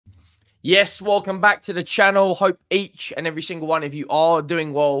Yes, welcome back to the channel. Hope each and every single one of you are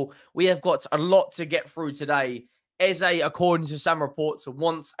doing well. We have got a lot to get through today. EZE, according to some reports,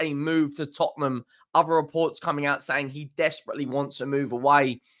 wants a move to Tottenham. Other reports coming out saying he desperately wants to move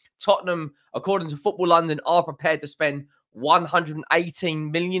away. Tottenham, according to Football London, are prepared to spend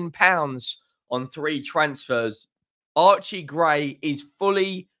 £118 million on 3 transfers. Archie Gray is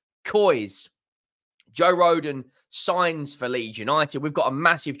fully Coys. Joe Rodon signs for Leeds United. We've got a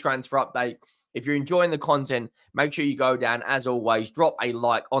massive transfer update. If you're enjoying the content, make sure you go down, as always, drop a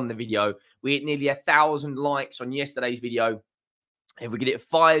like on the video. We hit nearly 1,000 likes on yesterday's video. If we get it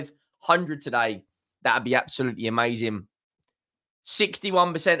 500 today, that would be absolutely amazing.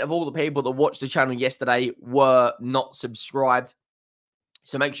 61% of all the people that watched the channel yesterday were not subscribed.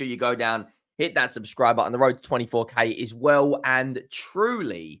 So make sure you go down, hit that subscribe button. The road to 24K is well and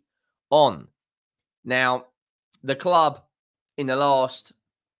truly on. Now, the club in the last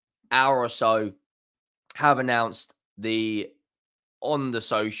hour or so have announced on the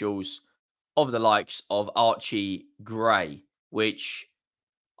socials of the likes of Archie Gray, which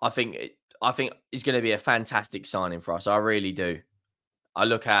I think is going to be a fantastic signing for us. I really do. I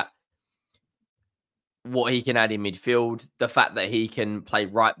look at what he can add in midfield, the fact that he can play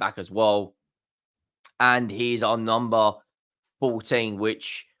right back as well, and he's our number 14,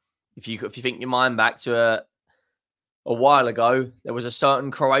 which if you think your mind back to a while ago, there was a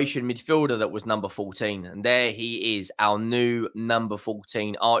certain Croatian midfielder that was number 14. And there he is, our new number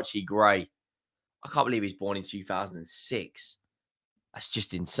 14, Archie Gray. I can't believe he's born in 2006. That's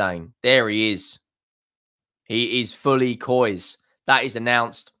just insane. There he is. He is fully Coys. That is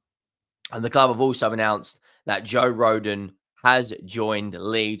announced. And the club have also announced that Joe Rodon has joined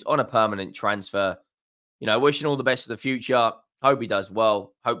Leeds on a permanent transfer. You know, wishing all the best for the future. Hope he does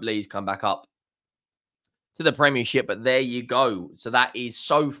well. Hope Leeds come back up to the Premiership. But there you go. So that is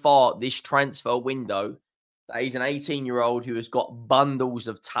so far this transfer window. That he's an 18-year-old who has got bundles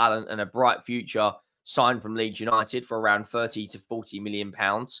of talent and a bright future, signed from Leeds United for around 30 to 40 million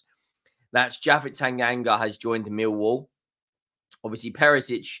pounds. That's Japhet Tanganga has joined Millwall. Obviously,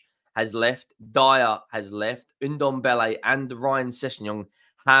 Perisic has left. Dyer has left. Ndombele and Ryan Sessegnon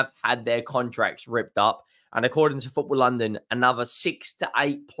have had their contracts ripped up. And according to Football London, another 6 to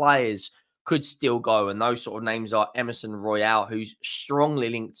 8 players could still go. And those sort of names are Emerson Royale, who's strongly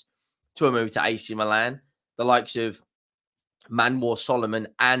linked to a move to AC Milan. The likes of Manwar Solomon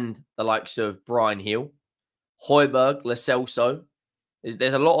and the likes of Brian Hill. Højbjerg, Lo Celso.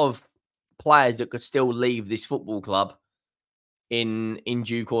 There's a lot of players that could still leave this football club in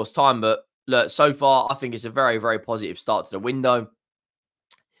due course time. But look, so far, I think it's a very, very positive start to the window.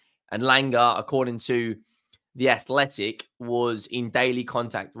 And Langer, according to The Athletic, was in daily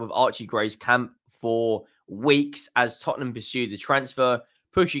contact with Archie Gray's camp for weeks as Tottenham pursued the transfer,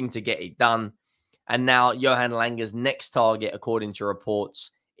 pushing to get it done. And now Johan Langer's next target, according to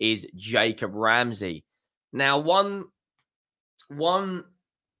reports, is Jacob Ramsey. Now, one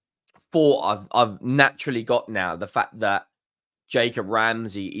thought I've naturally got now, the fact that Jacob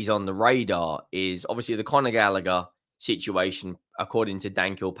Ramsey is on the radar, is obviously the Conor Gallagher situation, according to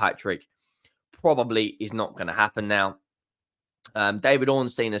Dan Kilpatrick, probably is not going to happen now. David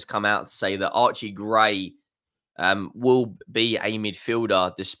Ornstein has come out to say that Archie Gray will be a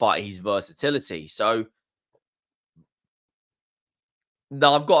midfielder despite his versatility. So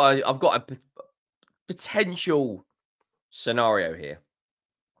now I've got a potential scenario here.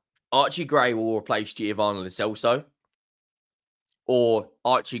 Archie Gray will replace Giovanni Lo Celso, or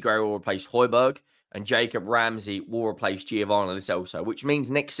Archie Gray will replace Højbjerg, and Jacob Ramsey will replace Giovanni Lo Celso, which means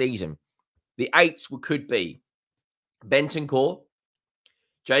next season the 8s could be Bentancur,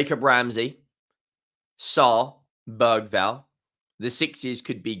 Jacob Ramsey, Sarr, Bergvall. The 6s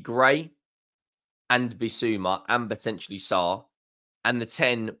could be Gray and Bissouma and potentially Sarr. And the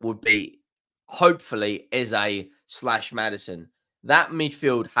 10 would be, hopefully, Eze/Maddison. That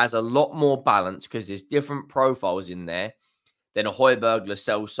midfield has a lot more balance because there's different profiles in there than a Højbjerg, Lo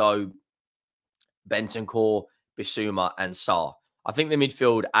Celso, Bentancur, Bissouma and Sarr. I think the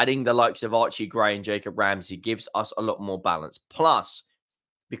midfield, adding the likes of Archie Gray and Jacob Ramsey, gives us a lot more balance. Plus,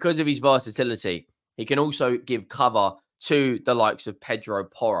 because of his versatility, he can also give cover to the likes of Pedro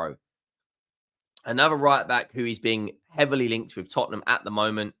Porro. Another right-back who is being heavily linked with Tottenham at the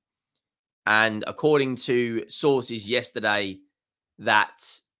moment. And according to sources yesterday, that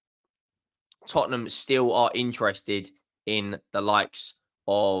Tottenham still are interested in the likes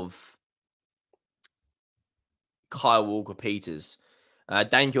of Kyle Walker-Peters.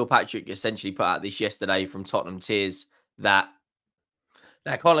 Dan Kilpatrick essentially put out this yesterday from Tottenham Tiers that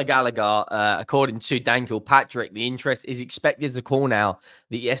Now, Conor Gallagher, according to Dan Kilpatrick, the interest is expected to call now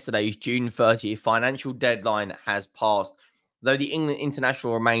that yesterday's June 30th financial deadline has passed. Though the England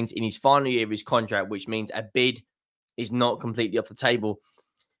international remains in his final year of his contract, which means a bid is not completely off the table.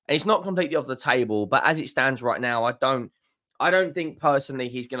 And it's not completely off the table, but as it stands right now, I don't think personally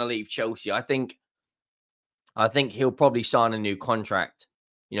he's going to leave Chelsea. I think he'll probably sign a new contract.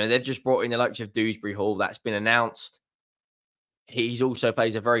 You know, they've just brought in the likes of Dewsbury Hall. That's been announced. He's also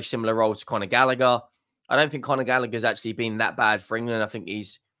plays a very similar role to Conor Gallagher. I don't think Conor Gallagher's actually been that bad for England. I think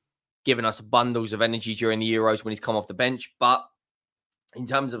he's given us bundles of energy during the Euros when he's come off the bench. But in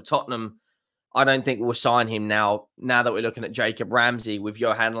terms of Tottenham, I don't think we'll sign him now. Now that we're looking at Jacob Ramsey with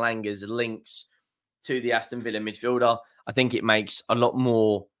Johan Langer's links to the Aston Villa midfielder, I think it makes a lot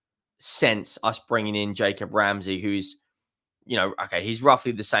more sense us bringing in Jacob Ramsey, who's, okay, he's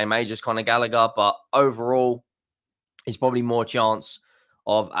roughly the same age as Conor Gallagher, but overall, he's probably more chance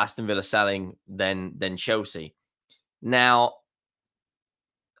of Aston Villa selling than Chelsea. Now,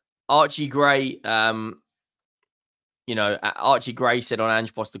 Archie Gray, Archie Gray said on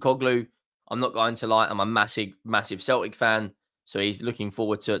Ange Postecoglou, I'm not going to lie, I'm a massive Celtic fan, so he's looking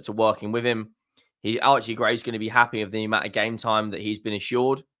forward to working with him. Archie Gray's going to be happy with the amount of game time that he's been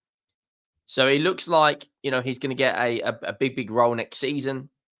assured. So it looks like, he's going to get a big role next season,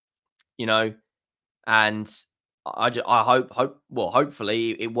 and I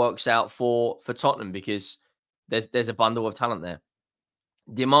hopefully it works out for Tottenham, because there's a bundle of talent there.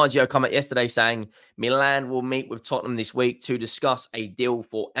 DiMaggio come out yesterday saying Milan will meet with Tottenham this week to discuss a deal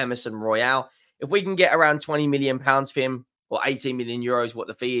for Emerson Royale. If we can get around £20 million for him, or 18 million euros, what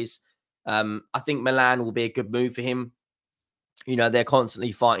the fee is, I think Milan will be a good move for him. They're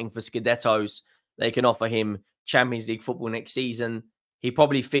constantly fighting for Scudettos. They can offer him Champions League football next season. He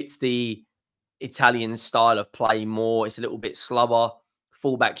probably fits the Italian style of play more. It's a little bit slower.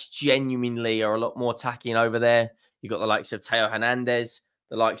 Fullbacks genuinely are a lot more attacking over there. You've got the likes of Teo Hernandez,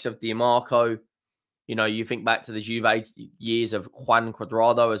 the likes of Dimarco. You think back to the Juve years of Juan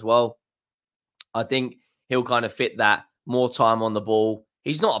Cuadrado as well. I think he'll kind of fit that, more time on the ball.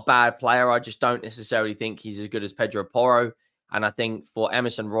 He's not a bad player. I just don't necessarily think he's as good as Pedro Porro. And I think for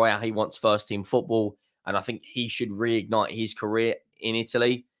Emerson Royal, he wants first-team football. And I think he should reignite his career in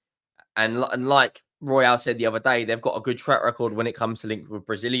Italy. And like Royal said the other day, they've got a good track record when it comes to links with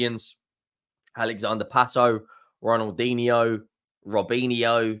Brazilians. Alexander Pato, Ronaldinho,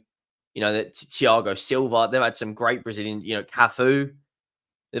 Robinho, Thiago Silva. They've had some great Brazilians, Cafu.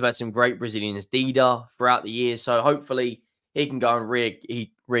 They've had some great Brazilians, Dida, throughout the years. So hopefully he can go and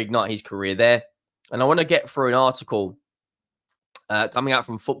reignite his career there. And I want to get through an article coming out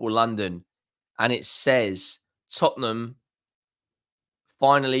from Football London. And it says Tottenham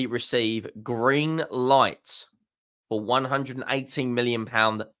finally receive green light for £118 million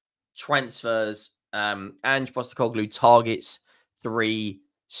transfers. Ange Postecoglou targets 3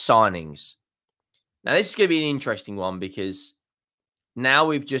 signings. Now, this is going to be an interesting one, because now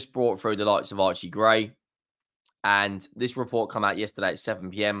we've just brought through the likes of Archie Gray, and this report came out yesterday at 7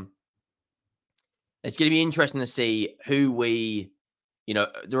 p.m. It's going to be interesting to see who the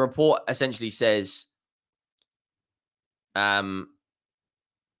report essentially says,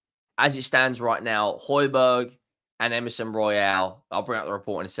 as it stands right now, Højbjerg and Emerson Royal, I'll bring out the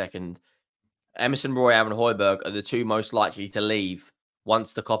report in a second. Emerson Royal and Højbjerg are the 2 most likely to leave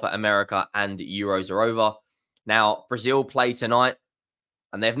once the Copa America and Euros are over. Now, Brazil play tonight,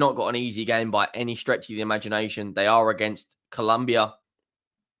 and they've not got an easy game by any stretch of the imagination. They are against Colombia,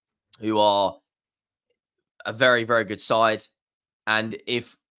 who are a very, very good side. And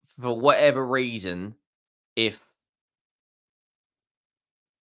if, for whatever reason, if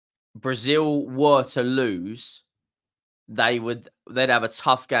Brazil were to lose, they'd have a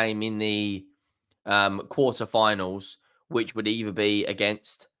tough game in the quarterfinals, which would either be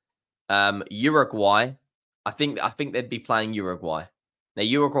against Uruguay. I think they'd be playing Uruguay. Now,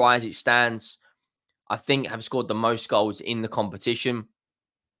 Uruguay, as it stands, I think have scored the most goals in the competition.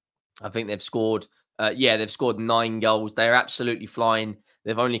 I think they've scored, they've scored 9 goals. They're absolutely flying.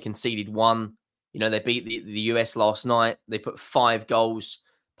 They've only conceded 1. They beat the US last night. They put 5 goals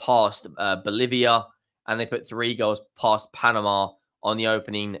past Bolivia, and they put 3 goals past Panama on the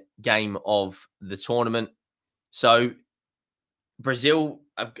opening game of the tournament. So Brazil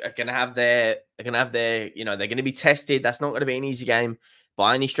are going to have their, they're going to be tested. That's not going to be an easy game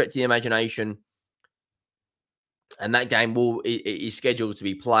by any stretch of the imagination. And that game is scheduled to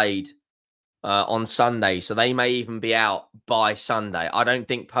be played on Sunday. So they may even be out by Sunday. I don't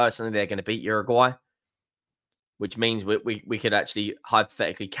think personally they're going to beat Uruguay, which means we could actually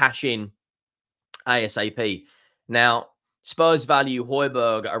hypothetically cash in ASAP. Now, Spurs value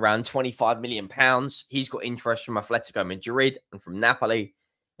Højbjerg around £25 million. He's got interest from Atletico Madrid and from Napoli,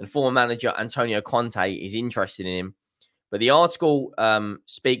 and former manager Antonio Conte is interested in him. But the article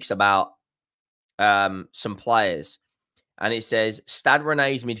speaks about some players, and it says Stade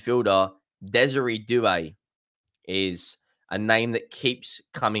Rennais midfielder Desiree Doué is a name that keeps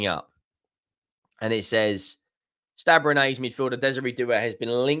coming up. And it says Stade Rennais midfielder Desiree Doué has been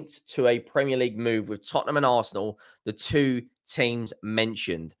linked to a Premier League move with Tottenham and Arsenal, the two teams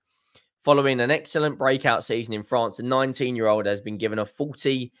mentioned. Following an excellent breakout season in France, the 19-year-old has been given a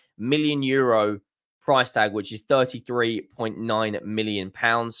 €40 million price tag, which is £33.9 million,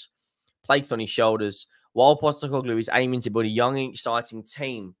 placed on his shoulders. While Postecoglou is aiming to build a young and exciting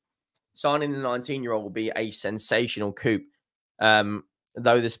team, signing the 19-year-old will be a sensational coup.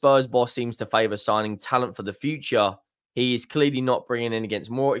 Though the Spurs boss seems to favour signing talent for the future, he is clearly not bringing in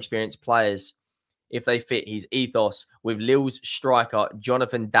against more experienced players if they fit his ethos, with Lille's striker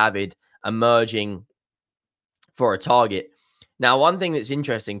Jonathan David emerging for a target. Now, one thing that's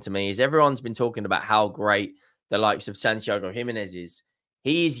interesting to me is everyone's been talking about how great the likes of Santiago Jimenez is.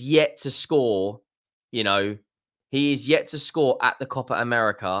 He is yet to score, he is yet to score at the Copa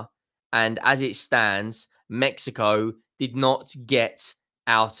America. And as it stands, Mexico did not get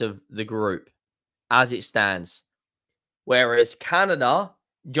out of the group as it stands. Whereas Canada,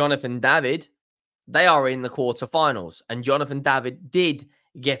 Jonathan David, they are in the quarterfinals. And Jonathan David did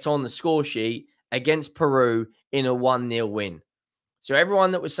get on the score sheet against Peru in a 1-0 win. So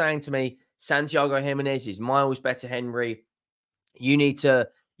everyone that was saying to me, Santiago Jimenez is miles better, Henry, you need to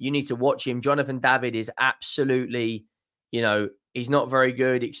watch him. Jonathan David is absolutely, he's not very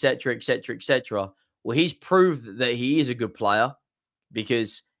good, etc., etc., etc. Well, he's proved that he is a good player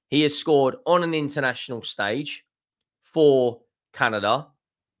because he has scored on an international stage for Canada,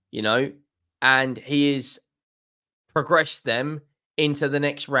 and he has progressed them into the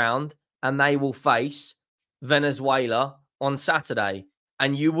next round, and they will face Venezuela on Saturday.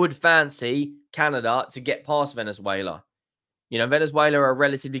 And you would fancy Canada to get past Venezuela. Venezuela are a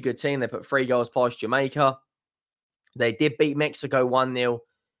relatively good team. They put 3 goals past Jamaica. They did beat Mexico 1-0.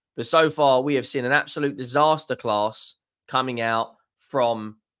 But so far, we have seen an absolute disaster class coming out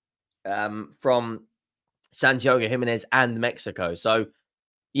from Santiago Jimenez and Mexico. So,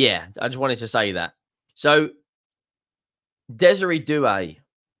 yeah, I just wanted to say that. So, Desiree Doué,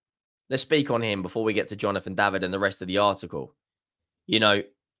 let's speak on him before we get to Jonathan David and the rest of the article.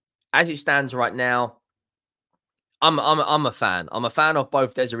 As it stands right now, I'm a fan. I'm a fan of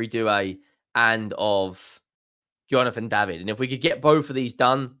both Desiree Doué and of Jonathan David. And if we could get both of these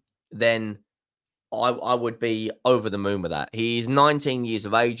done, then I would be over the moon with that. He's 19 years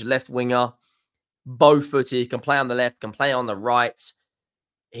of age, left winger, bow-footed, can play on the left, can play on the right.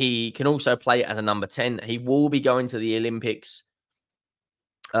 He can also play as a number 10. He will be going to the Olympics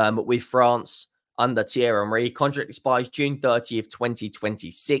with France under Thierry Henry. Contract expires June 30th,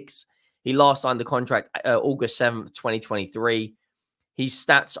 2026. He last signed the contract August 7th, 2023. His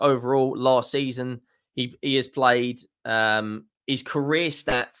stats overall last season, he has played his career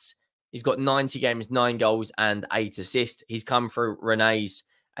stats. He's got 90 games, 9 goals, and 8 assists. He's come through René's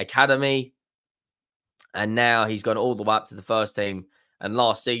academy, and now he's gone all the way up to the first team. And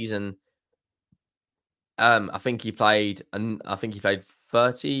last season, I think he played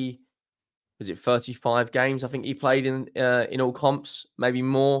 30. Was it 35 games? I think he played in all comps, maybe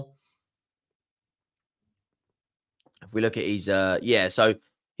more. If we look at his, so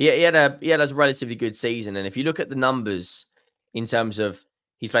he had a relatively good season. And if you look at the numbers in terms of,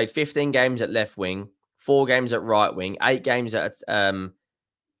 he's played 15 games at left wing, 4 games at right wing, 8 games at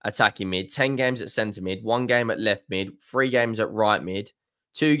attacking mid, 10 games at centre mid, 1 game at left mid, 3 games at right mid,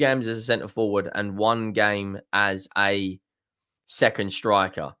 2 games as a centre forward, and 1 game as a second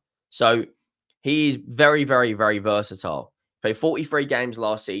striker. So he's very, very, very versatile. Played 43 games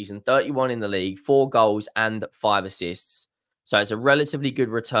last season, 31 in the league, 4 goals and 5 assists. So it's a relatively good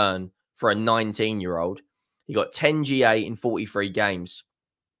return for a 19-year-old. He got 10 GA in 43 games.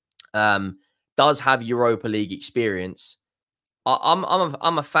 Does have Europa League experience.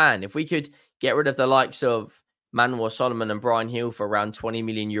 I'm a fan. If we could get rid of the likes of Manuel Solomon and Brian Hill for around €20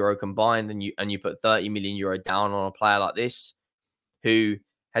 million combined, and you put €30 million down on a player like this, who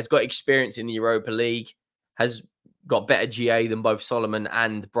has got experience in the Europa League, has got better GA than both Solomon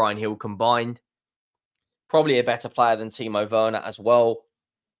and Brian Hill combined, probably a better player than Timo Werner as well.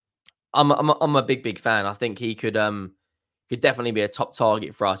 I'm a big fan. I think he could definitely be a top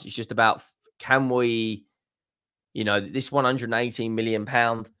target for us. It's just about, can we, this £118 million,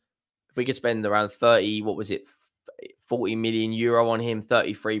 if we could spend around 40 million euro on him,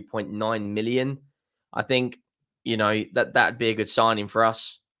 33.9 million, I think you know, that'd be a good signing for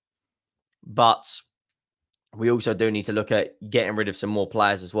us. But we also do need to look at getting rid of some more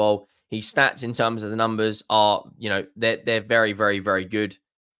players as well. His stats in terms of the numbers are, you know, they're very, very, very good.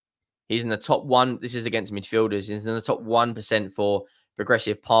 He's in the top one. This is against midfielders. He's in the top 1% for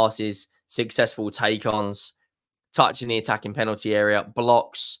progressive passes, successful take-ons, touch in the attacking penalty area,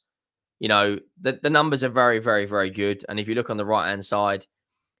 blocks. You know, the numbers are very, very, very good. And if you look on the right-hand side,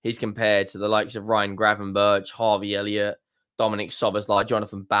 he's compared to the likes of Ryan Gravenberch, Harvey Elliott, Dominic Szoboszlai,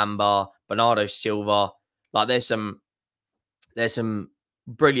 Jonathan Bamba, Bernardo Silva. Like there's some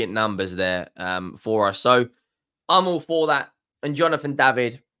brilliant numbers there for us. So I'm all for that. And Jonathan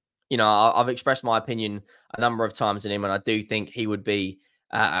David, you know, I've expressed my opinion a number of times on him, and I do think he would be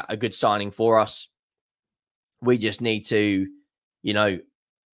a good signing for us. We just need to, you know,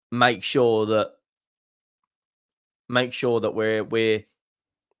 make sure that we're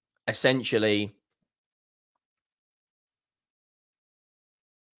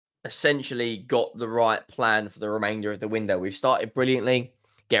essentially got the right plan for the remainder of the window. We've started brilliantly,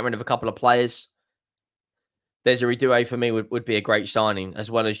 getting rid of a couple of players. Desiree Doué for me would be a great signing,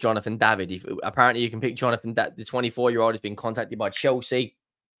 as well as Jonathan David. Apparently you can pick Jonathan, the 24-year-old has been contacted by Chelsea,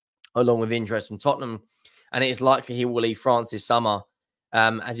 along with interest from Tottenham, and it is likely he will leave France this summer.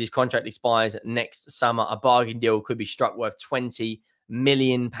 As his contract expires next summer, a bargain deal could be struck worth £20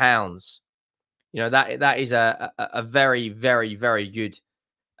 million. You know, that is a very, very, very good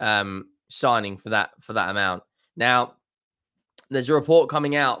signing for that amount. Now, there's a report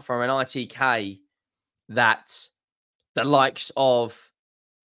coming out from an ITK that the likes of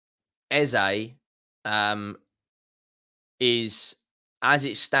EZE is, as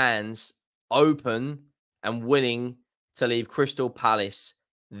it stands, open and willing to leave Crystal Palace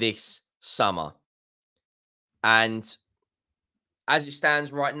this summer. And as it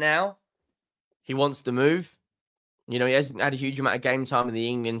stands right now, he wants to move. You know, he hasn't had a huge amount of game time in the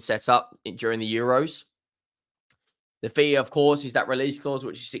England setup during the Euros. The fee, of course, is that release clause,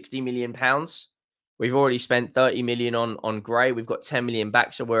 which is £60 million. We've already spent 30 million on Gray. We've got 10 million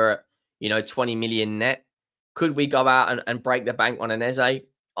back, so we're at, you know, 20 million net. Could we go out and break the bank on an EZE?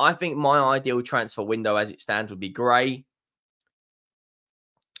 I think my ideal transfer window as it stands would be Gray,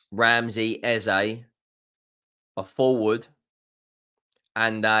 Ramsey, EZE, a forward,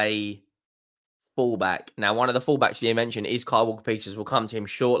 and a fullback. Now, one of the fullbacks you mentioned is Kyle Walker-Peters. We'll come to him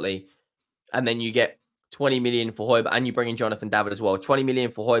shortly. And then you get 20 million for Højbjerg, and you bring in Jonathan David as well. 20 million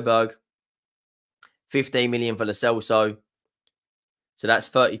for Højbjerg, 15 million for Lo Celso. So that's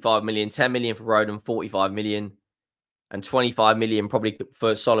 35 million, 10 million for Roden, 45 million, and 25 million probably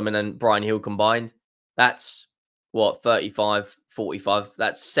for Solomon and Brian Hill combined. That's what, 35, 45,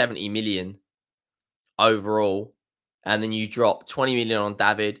 that's 70 million overall. And then you drop 20 million on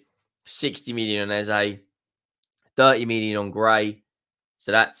David, 60 million on EZE, 30 million on Gray.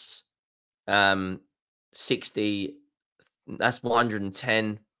 So that's 60, that's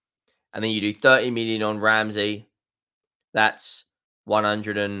 110. And then you do 30 million on Ramsey. That's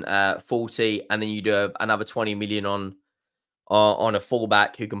 140. And then you do another 20 million on a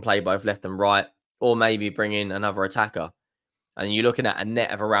fullback who can play both left and right, or maybe bring in another attacker. And you're looking at a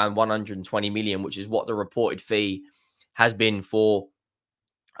net of around 120 million, which is what the reported fee has been for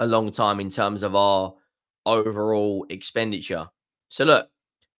a long time in terms of our overall expenditure. So look,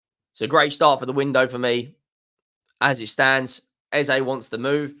 it's a great start for the window for me. As it stands, EZE wants to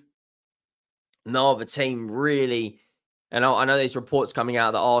move. No other team really, and I know there's reports coming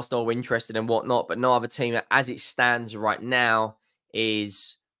out that Arsenal are interested and whatnot, but no other team as it stands right now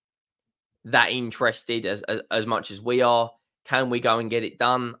is that interested as much as we are. Can we go and get it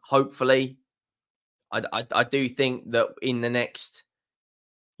done? Hopefully. I do think that in the next,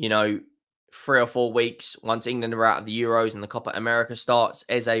 you know, 3 or 4 weeks, once England are out of the Euros and the Copa America starts,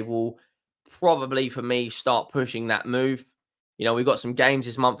 EZE will probably, for me, start pushing that move. You know, we've got some games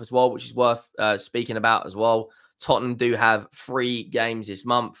this month as well, which is worth speaking about as well. Tottenham do have 3 games this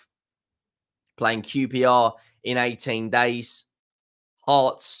month, playing QPR in 18 days.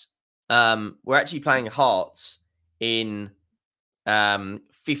 Hearts, we're actually playing Hearts in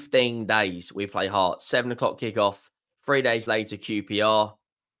 15 days. We play Hearts, 7 o'clock kickoff, 3 days later QPR.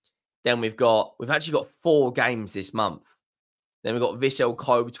 Then we've actually got 4 games this month. Then we've got Vissel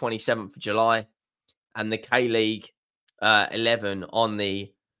Kobe 27th of July, and the K-League 11 on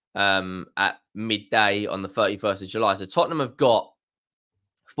the at midday on the 31st of July. So Tottenham have got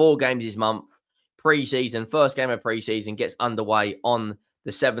 4 games this month. Pre-season, first game of pre-season gets underway on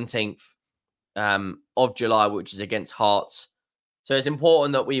the 17th of July, which is against Hearts. So it's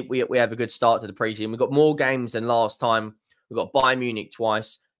important that we have a good start to the pre-season. We've got more games than last time. We've got Bayern Munich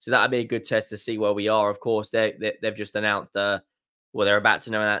twice, So that'll be a good test to see where we are. Of course, they've just announced, well, they're about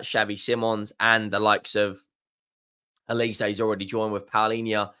to announce Xavi Simons, and the likes of Elise's already joined with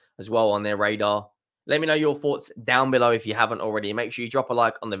Paulinho as well on their radar. Let me know your thoughts down below if you haven't already. Make sure you drop a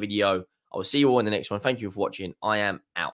like on the video. I will see you all in the next one. Thank you for watching. I am out.